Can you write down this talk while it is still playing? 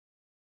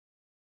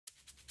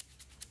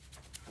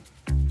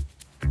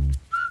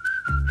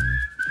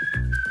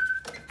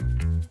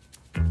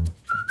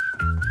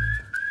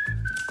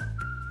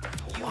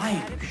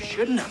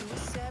shouldn't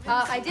have.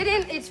 I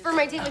didn't. It's for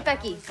my date with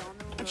Becky.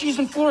 But she's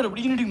in Florida. What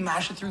are you gonna do,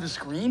 mash it through the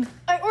screen?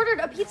 I ordered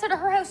a pizza to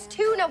her house,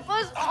 too. Now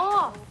buzz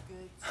off.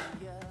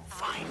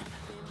 Fine.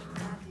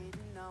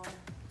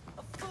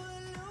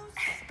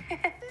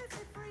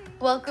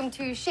 Welcome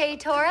to Chez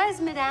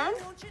Torres, madame.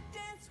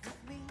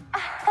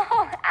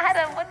 Oh,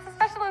 Adam, what's the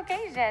special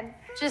occasion?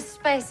 Just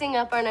spicing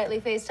up our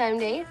nightly FaceTime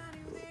date.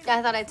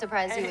 I thought I'd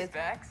surprise you with...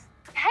 Bex.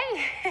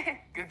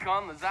 Hey! Good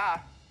call, Lazar.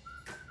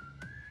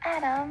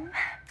 Adam.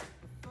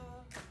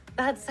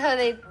 That's how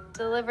they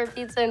deliver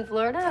pizza in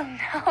Florida?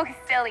 No,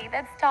 silly.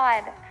 That's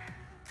Todd.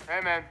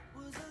 Hey, man.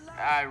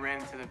 I ran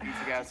into the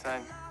pizza guy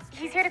outside.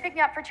 He's here to pick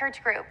me up for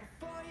church group.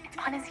 It's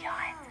on his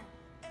yacht.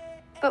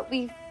 But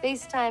we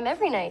FaceTime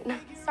every night.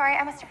 Sorry,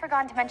 I must have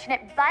forgotten to mention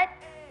it, but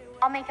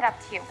I'll make it up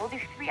to you. We'll do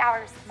 3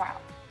 hours tomorrow.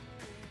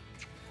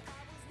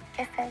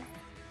 Kisses.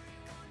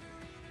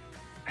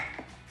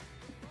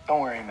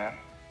 Don't worry, man.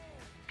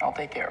 I'll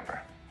take care of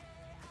her.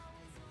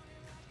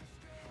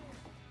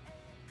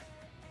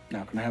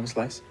 Now, can I have a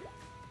slice?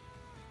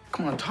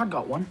 Come on, Todd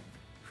got one.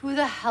 Who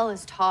the hell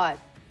is Todd?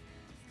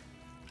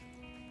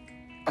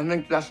 I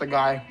think that's the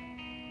guy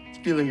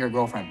stealing your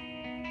girlfriend.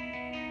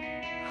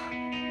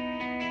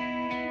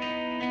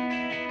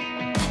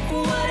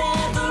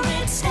 Whatever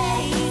it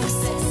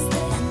takes,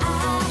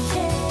 I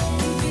can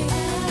be.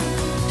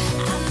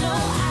 I know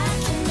I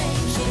can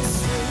make it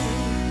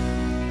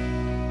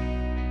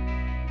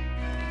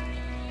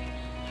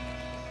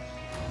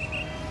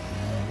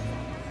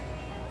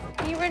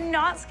through. You were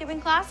not skipping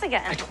class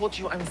again. I told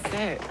you I'm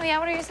sick. Oh yeah,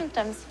 what are your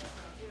symptoms?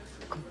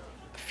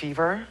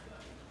 Fever,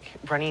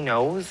 runny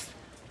nose.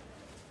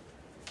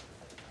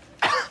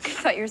 I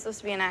thought you were supposed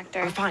to be an actor.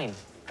 I'm fine.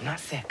 I'm not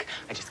sick.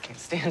 I just can't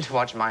stand to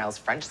watch Miles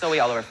French Zoe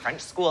all over French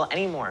school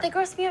anymore. They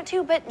gross me out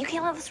too, but you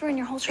can't let this ruin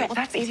your whole trip. Well,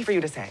 that's easy for you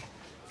to say.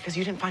 Because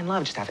you didn't find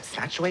love, just have it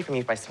snatched away from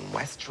you by some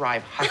West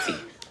Drive hussy.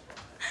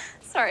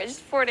 Sorry,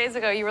 just 4 days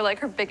ago, you were like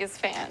her biggest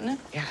fan.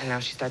 Yeah, and now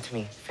she's dead to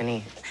me.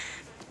 Finny.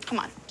 Come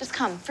on, just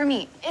come, for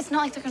me. It's not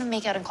like they're gonna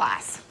make out in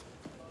class.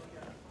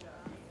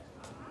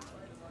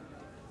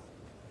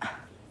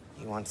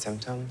 You want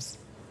symptoms?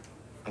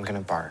 I'm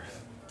gonna barf.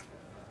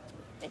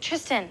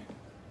 Tristan.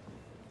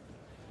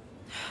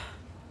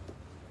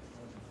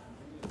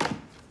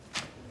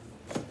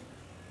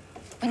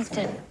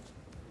 Winston,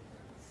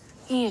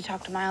 you need to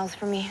talk to Miles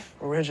for me.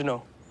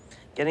 Original.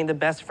 Getting the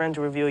best friend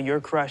to reveal your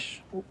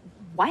crush.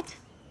 What?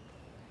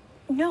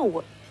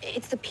 No,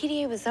 it's the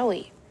PDA with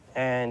Zoe.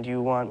 And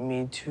you want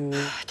me to...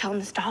 Tell him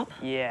to stop?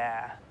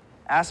 Yeah.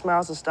 Ask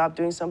Miles to stop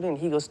doing something and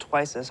he goes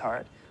twice as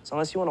hard. So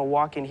unless you want to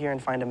walk in here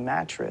and find a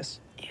mattress...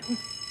 Ew. There's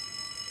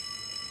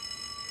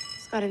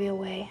gotta be a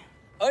way.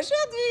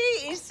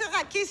 Aujourd'hui, il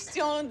sera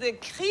question de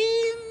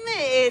crime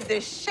et de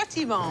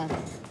châtiment.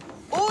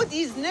 Au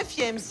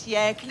 19e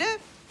siècle,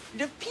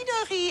 le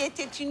pilori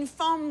était une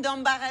forme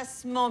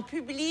d'embarrassement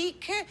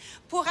public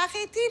pour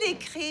arrêter les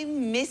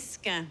crimes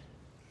mesquins.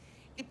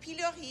 Le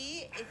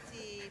pilori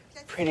était...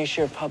 Pretty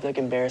sure public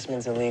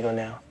embarrassment's illegal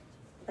now.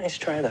 Nice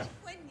try, though.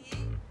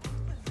 Poignée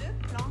entre deux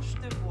planches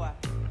de bois.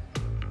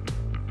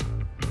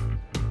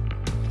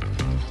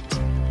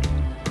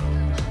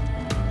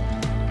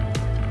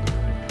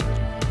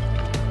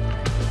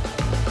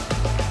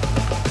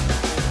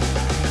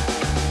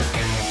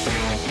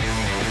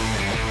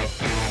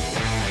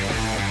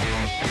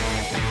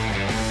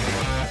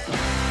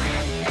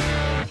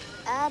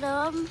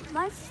 Adam,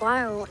 my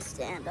fire won't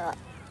stand up.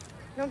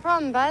 No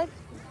problem, bud.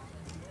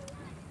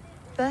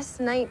 Best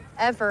night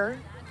ever.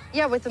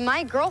 Yeah, with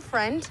my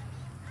girlfriend.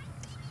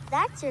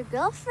 That's your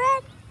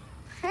girlfriend?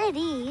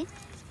 Pretty.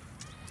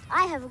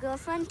 I have a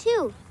girlfriend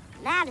too,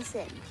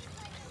 Madison.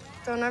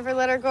 Don't ever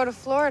let her go to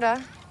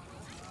Florida.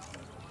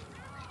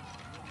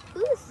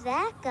 Who's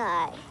that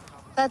guy?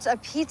 That's a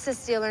pizza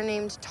stealer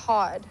named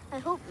Todd. I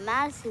hope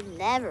Madison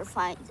never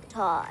finds a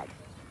Todd.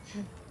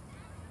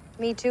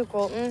 Me too,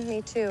 Colton.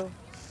 Me too.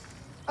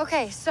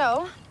 Okay,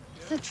 so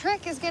the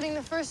trick is getting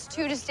the first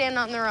two to stand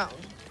on their own.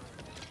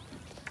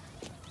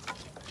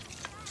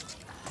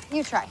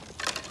 You try.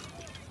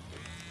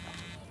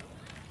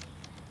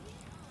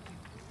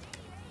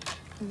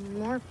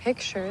 More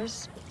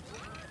pictures.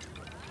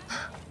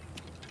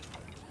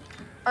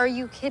 Are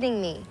you kidding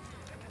me?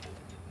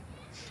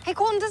 Hey,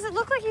 Colton, does it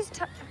look like he's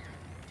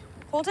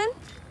Colton?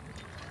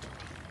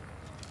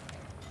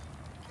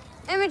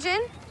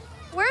 Imogen,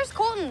 where's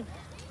Colton?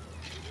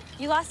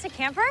 You lost a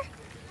camper?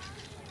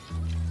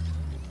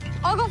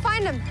 I'll go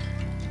find him.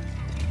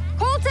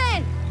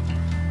 Colton!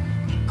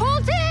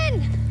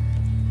 Colton!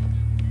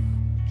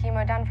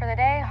 Chemo done for the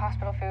day,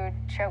 hospital food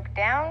choked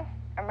down.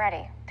 I'm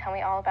ready. Tell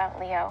me all about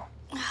Leo.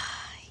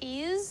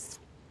 He's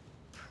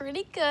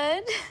pretty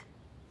good.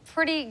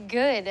 Pretty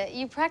good.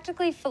 You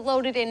practically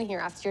floated in here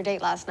after your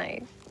date last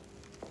night.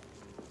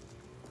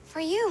 For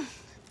you,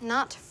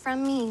 not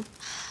from me.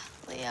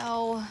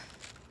 Leo,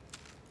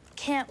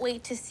 can't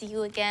wait to see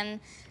you again.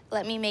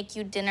 Let me make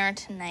you dinner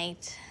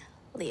tonight,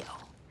 Leo.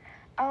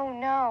 Oh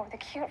no, the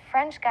cute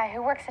French guy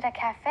who works at a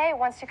cafe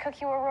wants to cook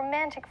you a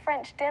romantic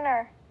French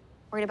dinner.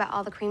 Worried about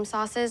all the cream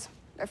sauces?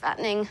 They're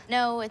fattening.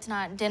 No, it's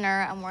not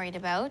dinner I'm worried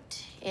about.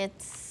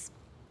 It's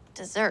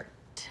dessert.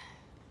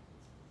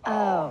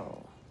 Oh.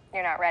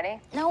 You're not ready?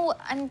 No,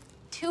 I'm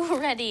too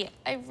ready.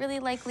 I really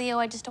like Leo.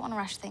 I just don't want to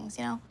rush things,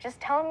 you know?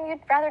 Just tell him you'd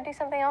rather do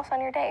something else on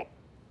your date.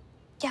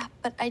 Yeah,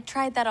 but I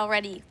tried that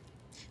already.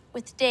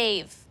 With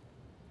Dave.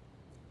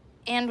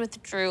 And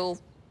with Drew.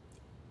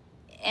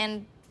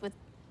 And with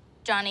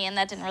Johnny, and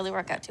that didn't really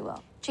work out too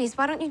well. Geez,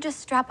 why don't you just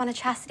strap on a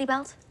chastity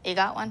belt? You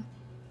got one?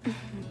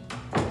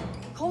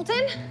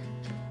 Colton?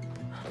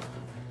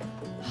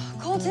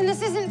 Colton,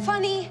 this isn't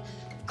funny.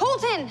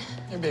 Colton!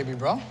 Hey, baby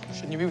bro.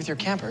 Shouldn't you be with your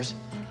campers?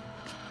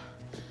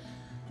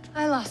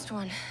 I lost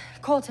one.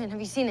 Colton, have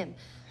you seen him?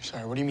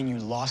 Sorry, what do you mean you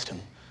lost him?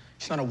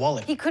 He's not a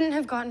wallet. He couldn't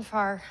have gotten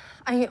far.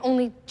 I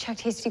only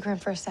checked Hastygram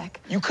for a sec.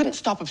 You couldn't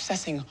stop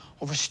obsessing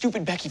over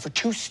stupid Becky for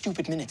 2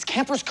 stupid minutes.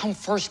 Campers come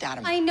first,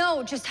 Adam. I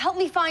know, just help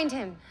me find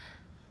him.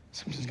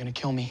 Simpson's gonna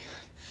kill me.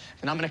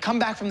 And I'm gonna come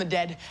back from the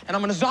dead, and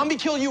I'm gonna zombie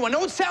kill you. I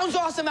know it sounds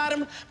awesome,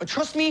 Adam, but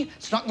trust me,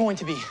 it's not going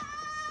to be.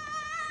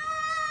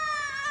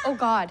 Oh,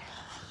 God.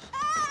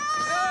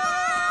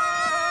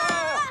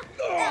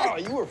 Oh,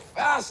 you were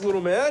fast,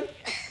 little man.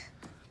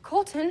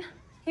 Colton,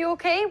 you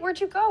okay? Where'd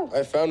you go?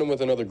 I found him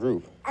with another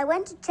group. I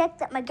went to check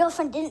that my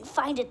girlfriend didn't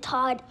find a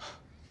Todd.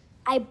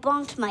 I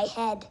bonked my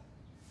head.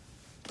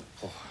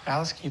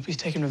 Alice, can you please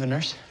take him to the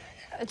nurse?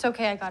 It's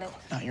okay, I got it.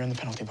 No, you're in the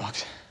penalty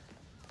box.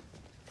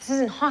 This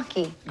isn't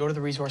hockey. Go to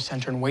the resource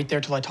center and wait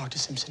there till I talk to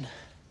Simpson.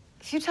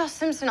 If you tell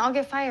Simpson, I'll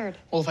get fired.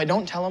 Well, if I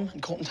don't tell him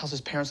and Colton tells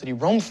his parents that he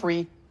roamed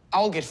free,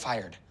 I'll get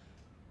fired.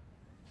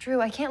 Drew,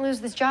 I can't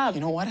lose this job.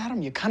 You know what,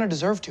 Adam? You kind of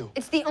deserve to.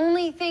 It's the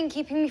only thing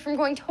keeping me from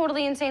going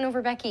totally insane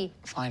over Becky.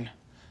 Fine.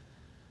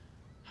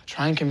 I'll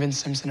try and convince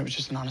Simpson it was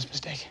just an honest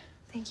mistake.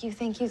 Thank you,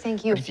 thank you,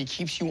 thank you. But if he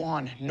keeps you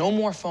on, no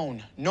more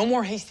phone, no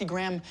more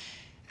Hastygram,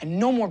 and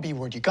no more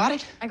B-word. You got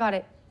it? I got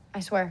it.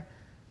 I swear.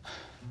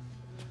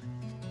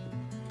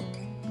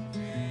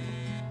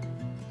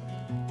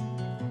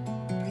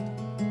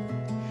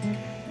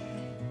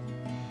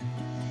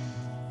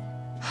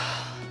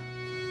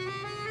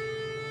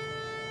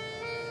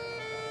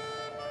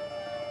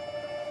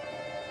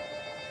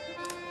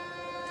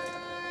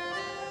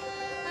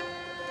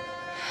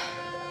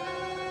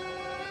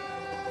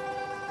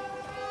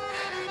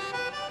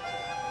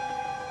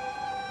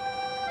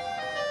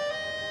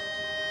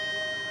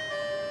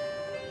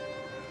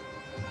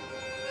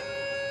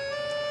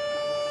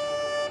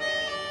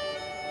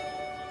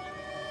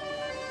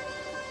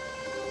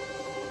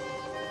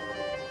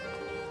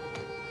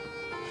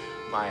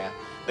 Maya,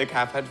 the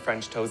calf had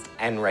French toast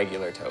and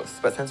regular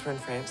toast. But since we're in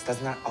France,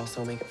 doesn't that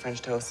also make it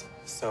French toast?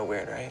 So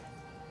weird, right?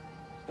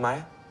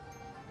 Maya?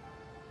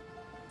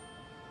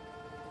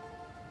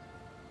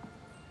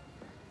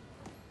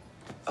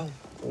 Oh,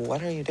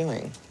 what are you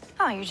doing?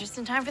 Oh, you're just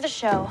in time for the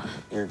show.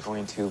 You're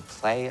going to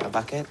play a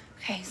bucket?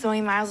 Okay, Zoe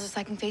Miles is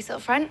second face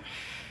out front.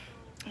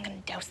 I'm gonna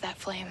douse that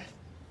flame.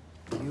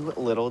 You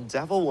little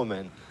devil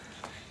woman.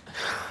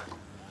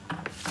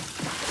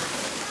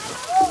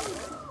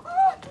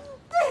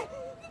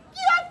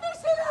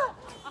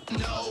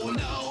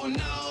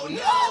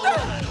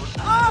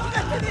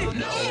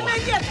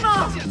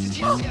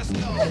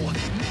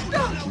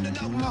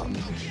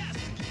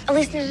 At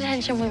least in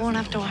detention, we won't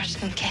have to watch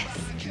them kiss.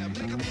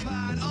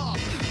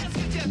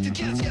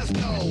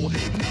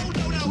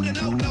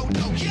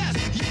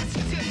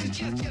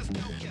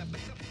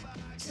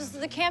 This is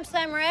the camp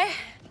samurai.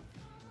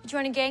 You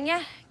join a gang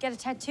yet? Get a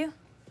tattoo?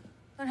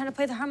 Learn how to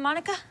play the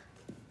harmonica?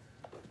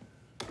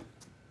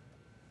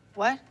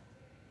 What?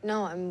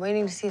 No, I'm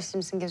waiting to see if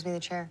Simpson gives me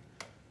the chair.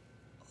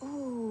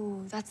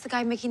 Ooh, that's the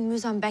guy making the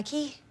moves on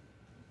Becky?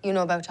 You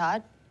know about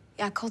Todd?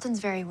 Yeah, Colton's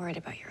very worried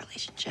about your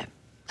relationship.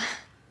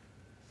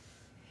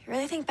 You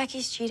really think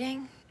Becky's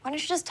cheating? Why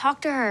don't you just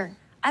talk to her?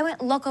 I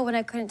went loco when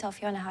I couldn't tell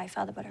Fiona how I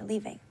felt about her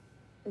leaving.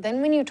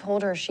 Then when you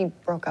told her she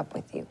broke up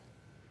with you.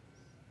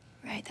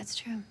 Right, that's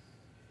true.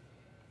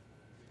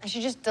 I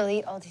should just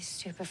delete all these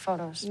stupid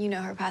photos. You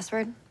know her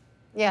password?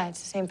 Yeah,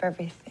 it's the same for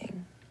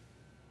everything.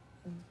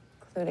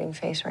 Including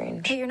face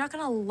range. Okay, you're not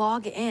gonna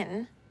log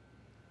in.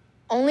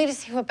 Only to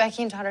see what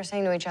Becky and Todd are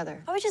saying to each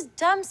other. Probably just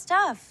dumb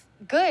stuff.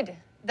 Good.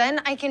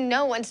 Then I can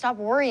know and stop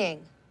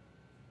worrying.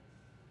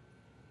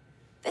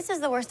 This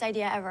is the worst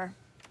idea ever.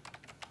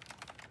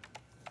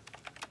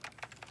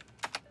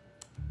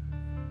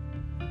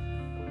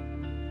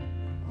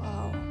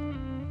 Whoa.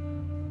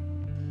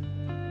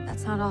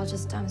 That's not all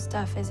just dumb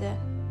stuff, is it?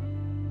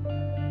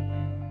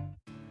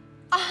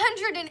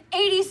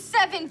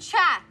 187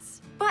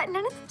 chats! But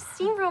none of them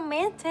seem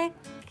romantic.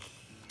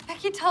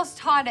 Becky tells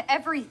Todd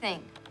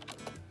everything.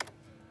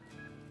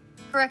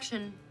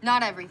 Correction,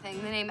 not everything.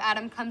 The name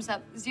Adam comes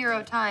up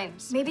 0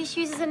 times. Maybe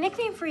she uses a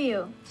nickname for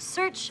you.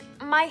 Search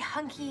My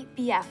Hunky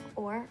BF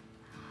or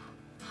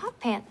Hot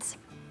Pants.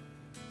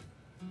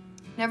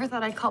 Never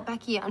thought I'd call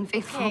Becky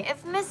unfaithful. Okay,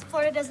 if Miss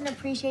Florida doesn't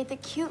appreciate the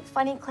cute,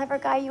 funny, clever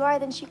guy you are,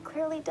 then she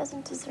clearly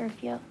doesn't deserve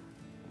you.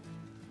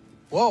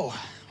 Whoa,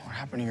 what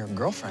happened to your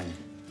girlfriend?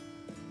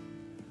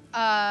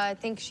 I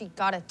think she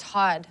got a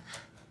Todd.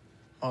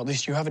 Well, at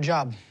least you have a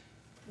job.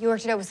 You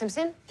worked it out with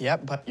Simpson?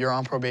 Yep, but you're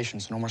on probation,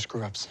 so no more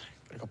screw-ups.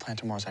 Gotta go plan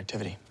tomorrow's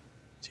activity.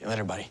 See you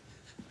later, buddy.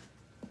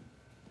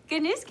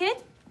 Good news, kid.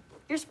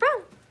 You're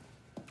sprung.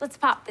 Let's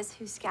pop this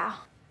hoosegow.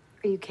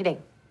 Are you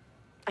kidding?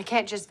 I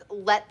can't just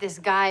let this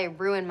guy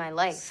ruin my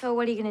life. So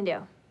what are you gonna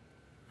do?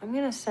 I'm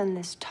gonna send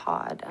this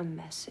Todd a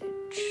message.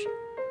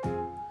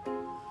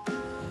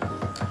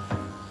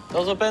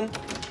 Doors open.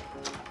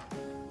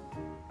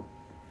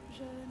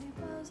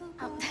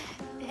 Oh,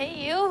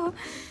 hey, you.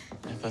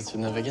 I thought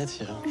you'd never get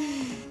here.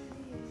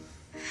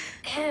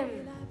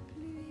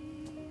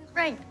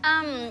 Right,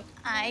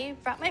 I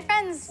brought my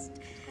friends.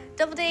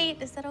 Double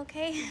date, is that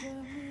okay?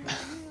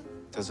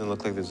 Doesn't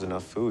look like there's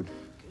enough food.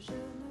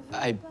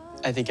 I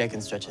think I can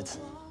stretch it.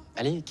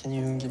 Ali, can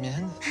you give me a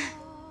hand?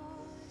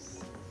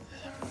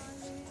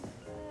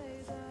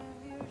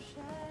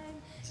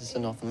 Is this a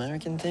North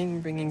American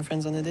thing, bringing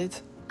friends on a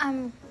date?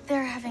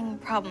 They're having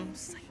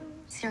problems, like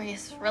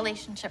serious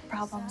relationship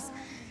problems.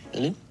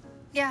 Really?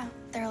 Yeah,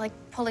 they're like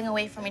pulling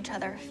away from each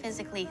other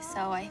physically,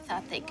 so I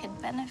thought they could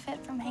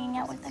benefit from hanging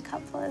out with a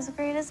couple as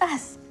great as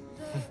us.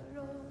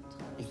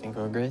 You think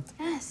we're great?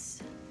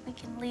 Yes, we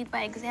can lead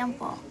by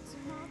example.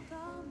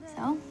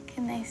 So,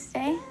 can they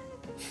stay?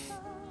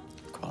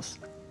 Of course.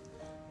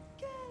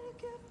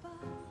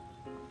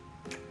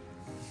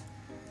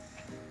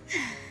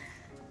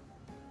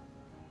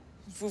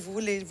 Vous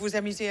voulez vous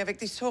amuser avec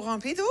des seaux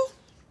remplis d'eau?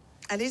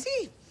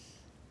 Allez-y.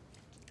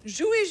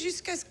 Jouez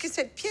jusqu'à ce que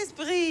cette pièce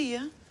brille.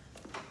 Hein?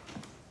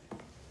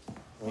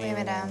 Oui,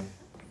 madame.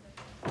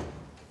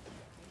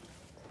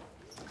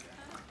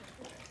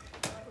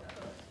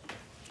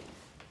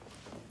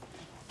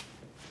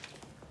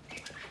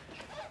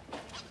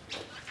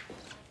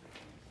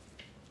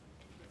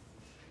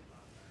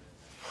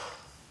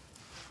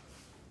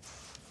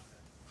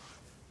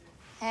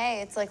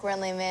 Hey, it's like we're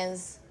in Les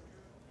Mis.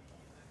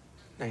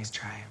 Nice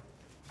try.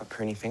 But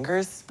pruny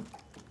fingers,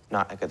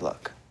 not a good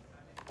look.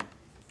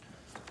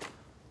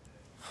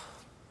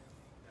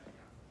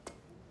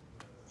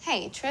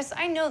 Hey, Tris,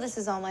 I know this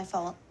is all my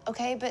fault,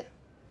 okay? But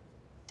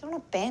don't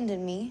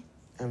abandon me.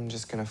 I'm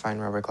just gonna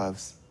find rubber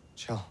gloves.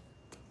 Chill.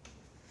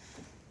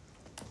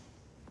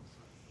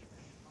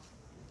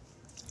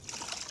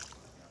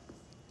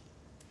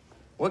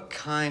 What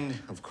kind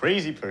of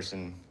crazy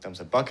person dumps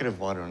a bucket of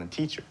water on a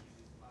teacher?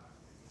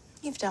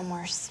 You've done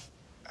worse.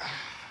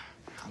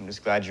 I'm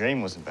just glad your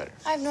aim wasn't better.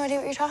 I have no idea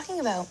what you're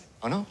talking about.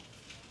 Oh, no?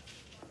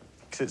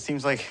 Because it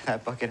seems like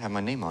that bucket had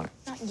my name on it.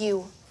 Not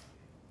you.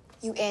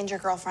 You and your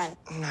girlfriend.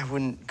 I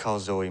wouldn't call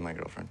Zoe my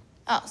girlfriend.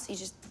 Oh, so you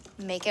just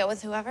make out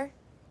with whoever?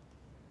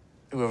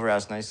 Whoever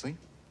asked nicely.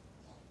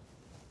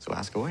 So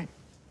ask away.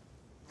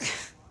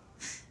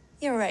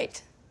 You're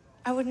right.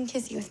 I wouldn't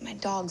kiss you with my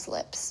dog's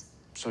lips.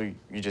 So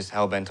you just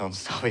hell-bent on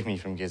stopping me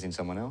from kissing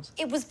someone else?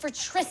 It was for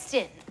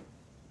Tristan.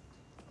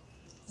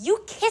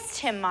 You kissed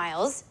him,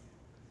 Miles.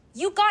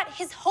 You got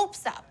his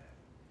hopes up.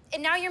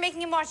 And now you're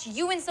making him watch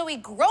you and Zoe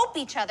grope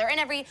each other in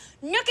every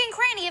nook and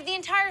cranny of the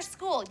entire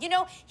school. You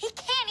know, he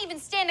can't even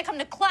stand to come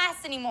to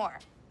class anymore.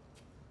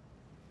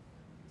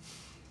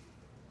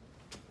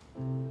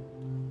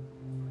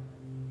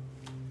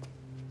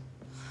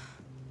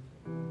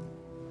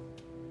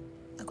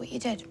 Look what you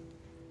did.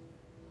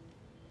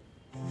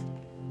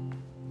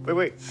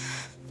 Wait.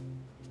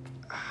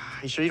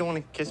 You sure you don't want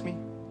to kiss me?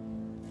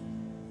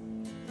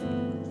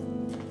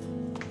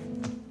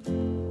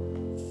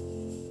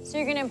 So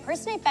you're gonna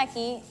impersonate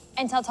Becky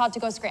and tell Todd to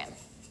go scram.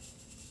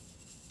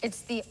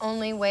 It's the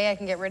only way I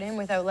can get rid of him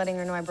without letting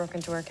her know I broke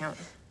into her account.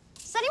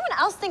 Does anyone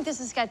else think this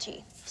is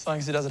sketchy? As long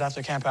as he does it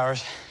after camp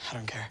hours, I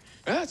don't care.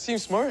 Yeah, it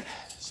seems smart.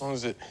 As long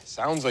as it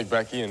sounds like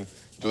Becky and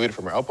delete it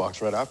from her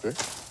outbox right after.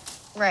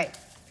 Right.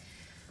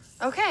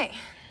 Okay.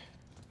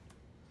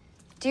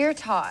 Dear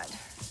Todd,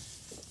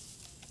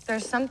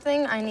 there's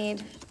something I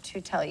need to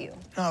tell you.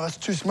 No, that's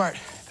too smart.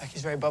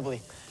 Becky's very bubbly.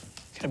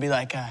 Gonna be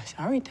like,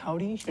 sorry,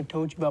 Tody, should have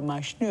told you about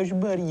my snooze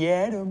buddy,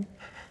 Adam.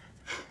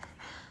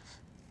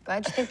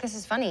 Glad you think this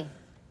is funny.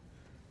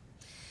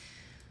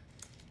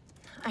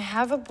 I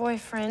have a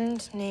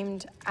boyfriend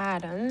named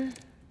Adam,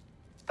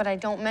 but I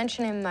don't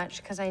mention him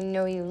much because I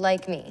know you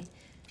like me.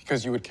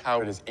 Because you would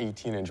cow at his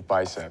 18-inch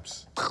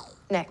biceps.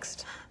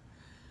 Next.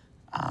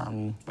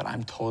 But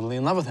I'm totally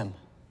in love with him.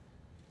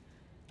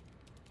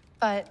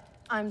 But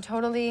I'm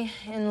totally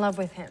in love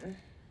with him.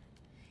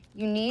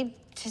 You need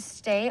to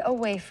stay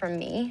away from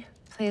me.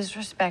 Please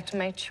respect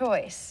my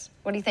choice.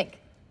 What do you think?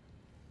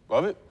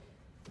 Love it.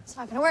 It's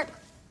not gonna work.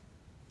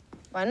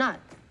 Why not?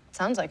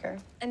 Sounds like her.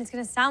 And it's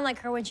gonna sound like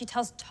her when she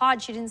tells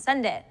Todd she didn't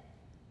send it.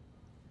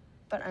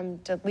 But I'm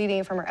deleting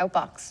it from her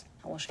outbox.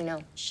 How will she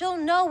know? She'll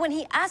know when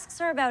he asks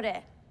her about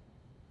it.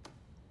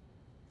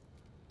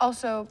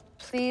 Also,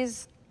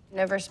 please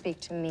never speak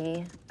to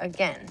me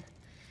again.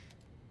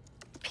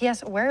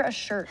 P.S. Wear a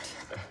shirt.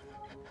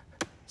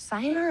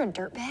 Sayonara,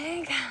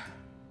 dirtbag.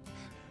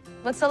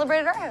 Let's celebrate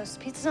at our house.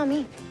 Pizza's on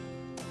me.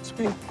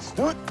 Sweet. Let's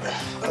do it.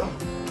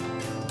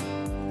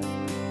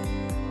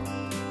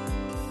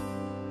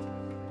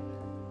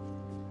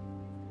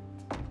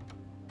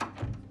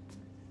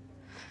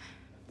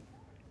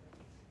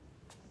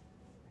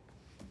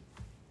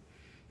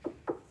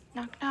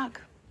 Knock,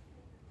 knock.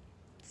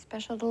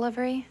 Special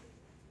delivery.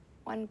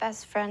 One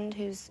best friend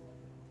who's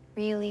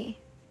really,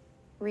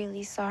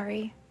 really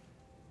sorry.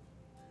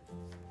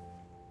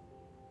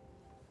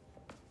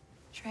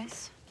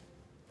 Tris,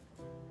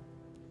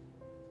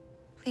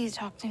 please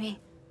talk to me.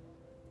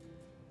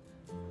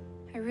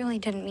 I really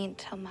didn't mean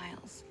to tell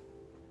Miles.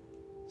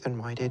 Then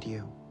why did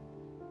you?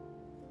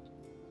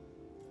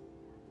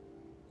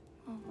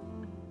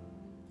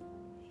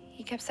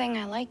 He kept saying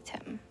I liked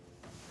him.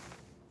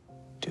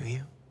 Do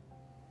you?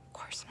 Of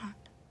course not.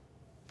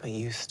 But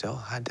you still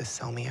had to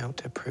sell me out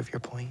to prove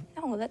your point?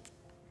 No, that's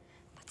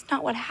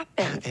not what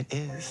happened. It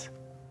is.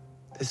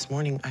 This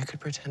morning, I could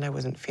pretend I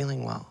wasn't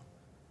feeling well.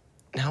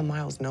 Now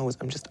Miles knows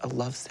I'm just a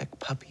lovesick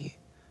puppy.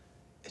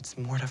 It's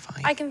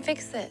mortifying. I can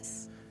fix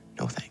this.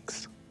 No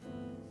thanks.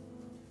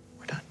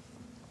 We're done.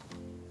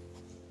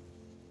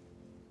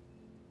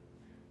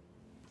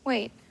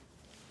 Wait.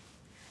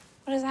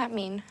 What does that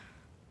mean?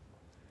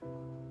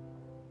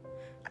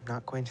 I'm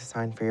not going to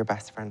sign for your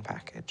best friend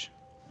package.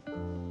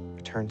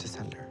 Return to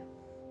sender.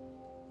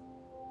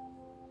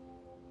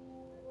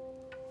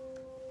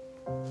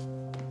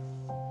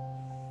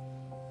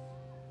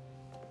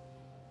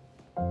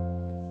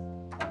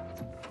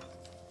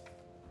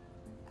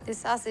 This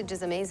sausage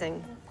is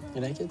amazing.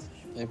 You like it?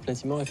 I have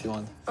plenty more if you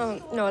want.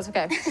 No, it's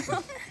okay.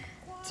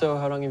 So,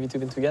 how long have you two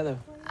been together?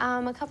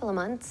 A couple of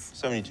months.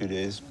 72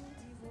 days.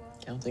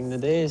 Counting the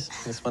days.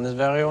 This one is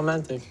very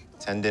romantic.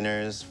 10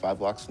 dinners, 5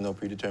 blocks with no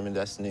predetermined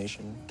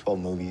destination, 12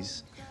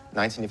 movies,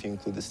 19 if you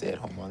include the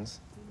stay-at-home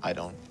ones. I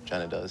don't.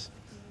 Jenna does.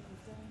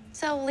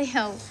 So,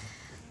 Leo,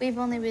 we've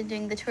only been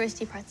doing the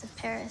touristy parts of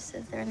Paris.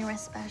 Is there anywhere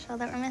special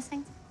that we're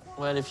missing?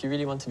 Well, if you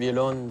really want to be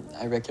alone,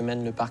 I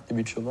recommend Le Parc de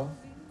Butte-Chauvin.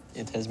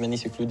 It has many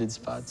secluded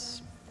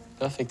spots.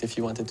 Perfect if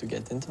you wanted to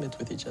get intimate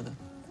with each other.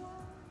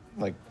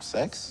 Like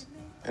sex?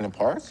 In a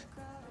park?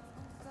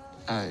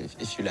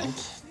 If you like.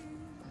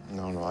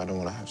 No, I don't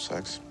want to have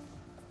sex.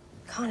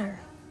 Connor.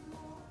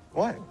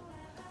 What?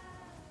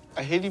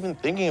 I hate even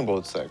thinking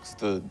about sex.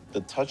 The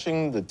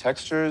touching, the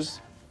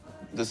textures,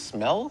 the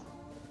smell.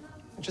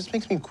 It just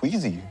makes me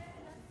queasy.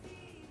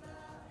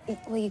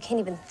 Well, you can't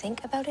even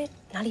think about it?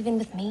 Not even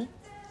with me?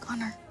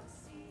 Connor.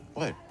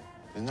 What?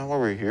 Isn't that why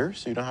we're here?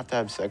 So you don't have to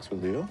have sex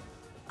with Leo?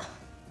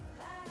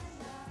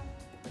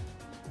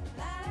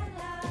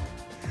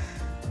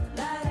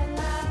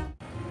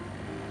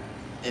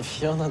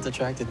 If you're not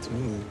attracted to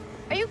me...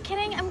 Are you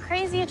kidding? I'm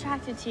crazy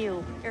attracted to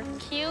you. You're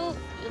cute,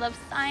 you love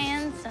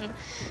science, and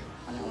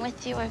when I'm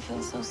with you, I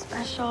feel so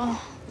special.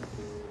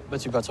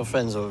 But you brought your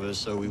friends over,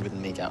 so we wouldn't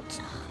make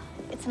out.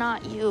 It's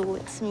not you,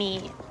 it's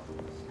me.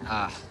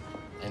 Ah,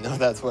 I know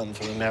that one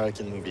from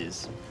American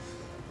movies.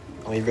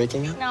 Are we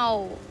breaking up?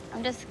 No,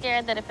 I'm just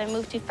scared that if I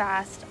move too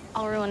fast,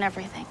 I'll ruin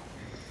everything.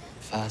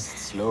 Fast,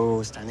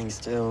 slow, standing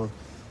still.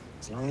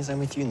 As long as I'm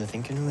with you,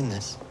 nothing can ruin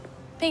this.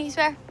 Pinky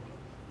swear?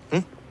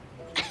 Hmm?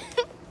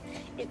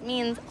 It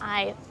means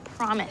I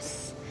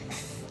promise.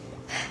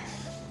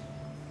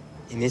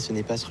 Aimer, ce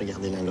n'est pas se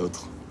regarder l'un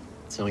l'autre.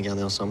 C'est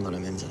regarder ensemble dans la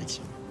même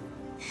direction.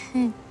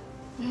 Do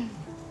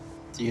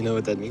you know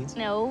what that means?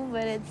 No,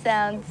 but it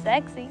sounds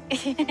sexy.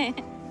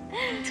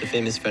 It's a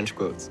famous French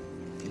quote.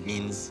 It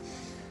means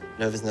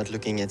love is not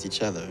looking at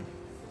each other,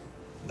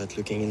 but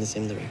looking in the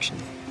same direction.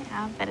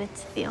 Yeah, but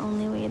it's the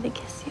only way to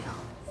kiss you.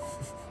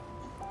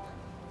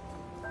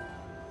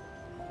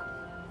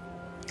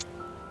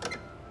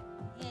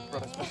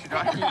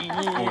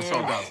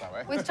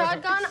 With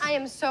Todd gone, I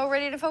am so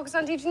ready to focus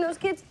on teaching those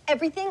kids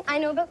everything I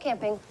know about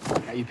camping.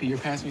 Yeah, you pee your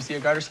pants when you see a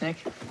garter snake?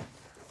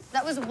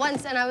 That was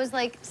once, and I was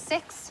like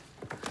 6.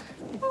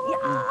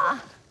 Yeah.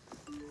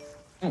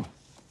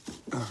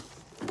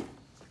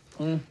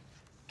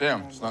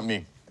 Damn, it's not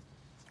me.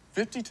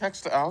 50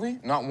 texts to Allie,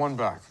 not one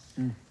back.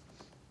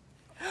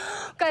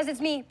 Guys, it's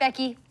me,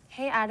 Becky.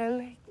 Hey,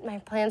 Adam. My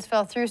plans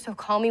fell through, so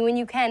call me when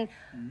you can.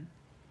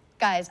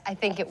 Guys, I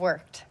think it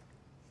worked.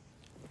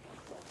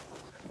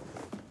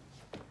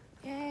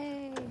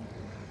 Yay.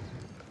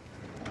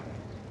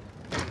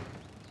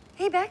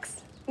 Hey,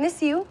 Bex. Miss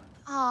you.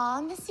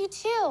 Aw, miss you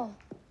too.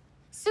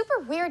 Super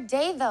weird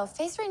day, though.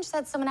 Face Range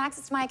said someone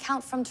accessed my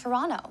account from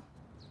Toronto.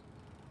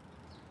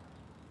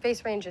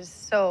 Face Range is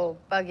so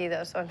buggy,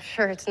 though, so I'm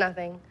sure it's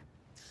nothing.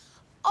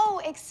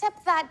 Oh,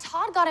 except that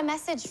Todd got a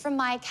message from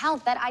my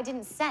account that I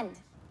didn't send.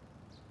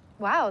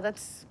 Wow,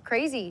 that's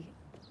crazy.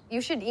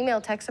 You should email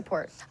tech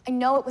support. I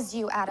know it was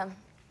you, Adam.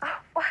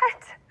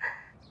 What?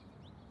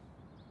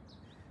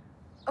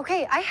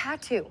 Okay, I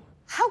had to.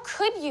 How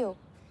could you?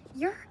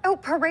 You're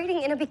out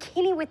parading in a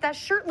bikini with that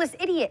shirtless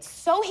idiot.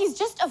 So he's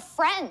just a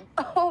friend.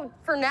 Oh,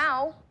 for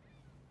now.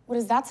 What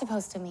is that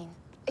supposed to mean?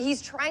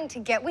 He's trying to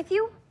get with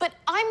you? But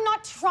I'm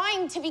not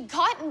trying to be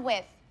gotten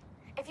with.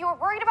 If you were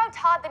worried about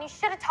Todd, then you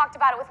should have talked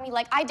about it with me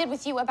like I did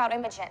with you about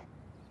Imogen.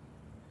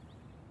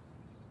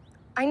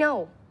 I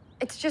know.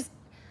 It's just...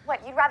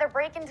 What, you'd rather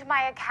break into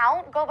my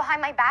account, go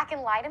behind my back,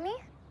 and lie to me?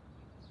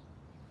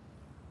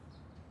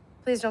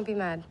 Please don't be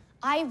mad.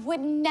 I would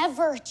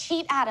never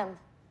cheat, Adam.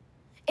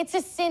 It's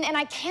a sin, and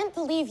I can't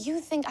believe you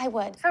think I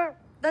would. So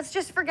let's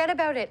just forget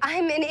about it.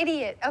 I'm an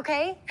idiot,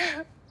 okay?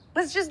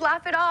 Let's just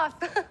laugh it off.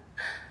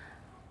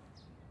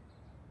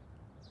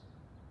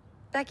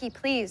 Becky,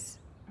 please.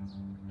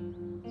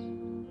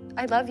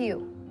 I love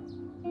you.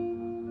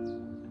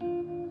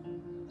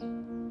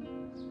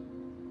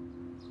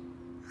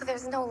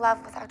 There's no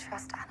love without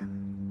trust, Adam.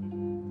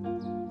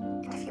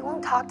 And if you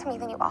won't talk to me,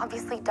 then you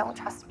obviously don't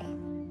trust me.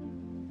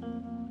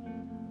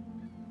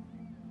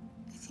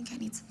 I think I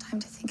need some time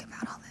to think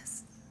about all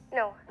this.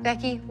 No,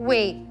 Becky,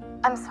 wait.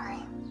 I'm sorry.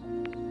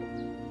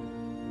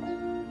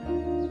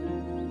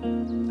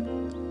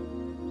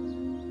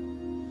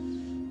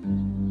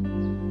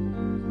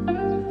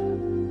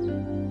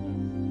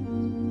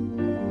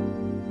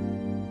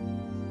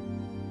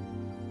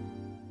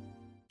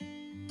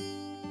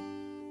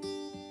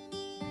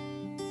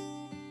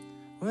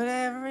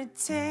 Whatever it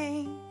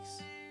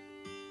takes,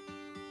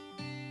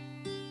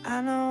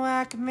 I know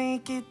I can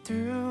make it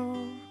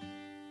through.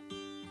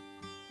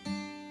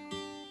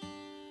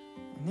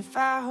 And if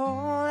I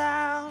hold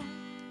out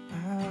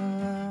my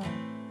love,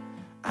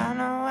 I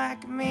know I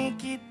can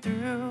make it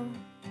through.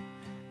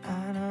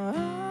 I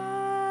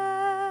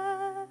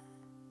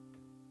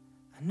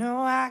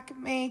know I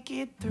can make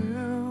it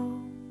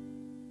through.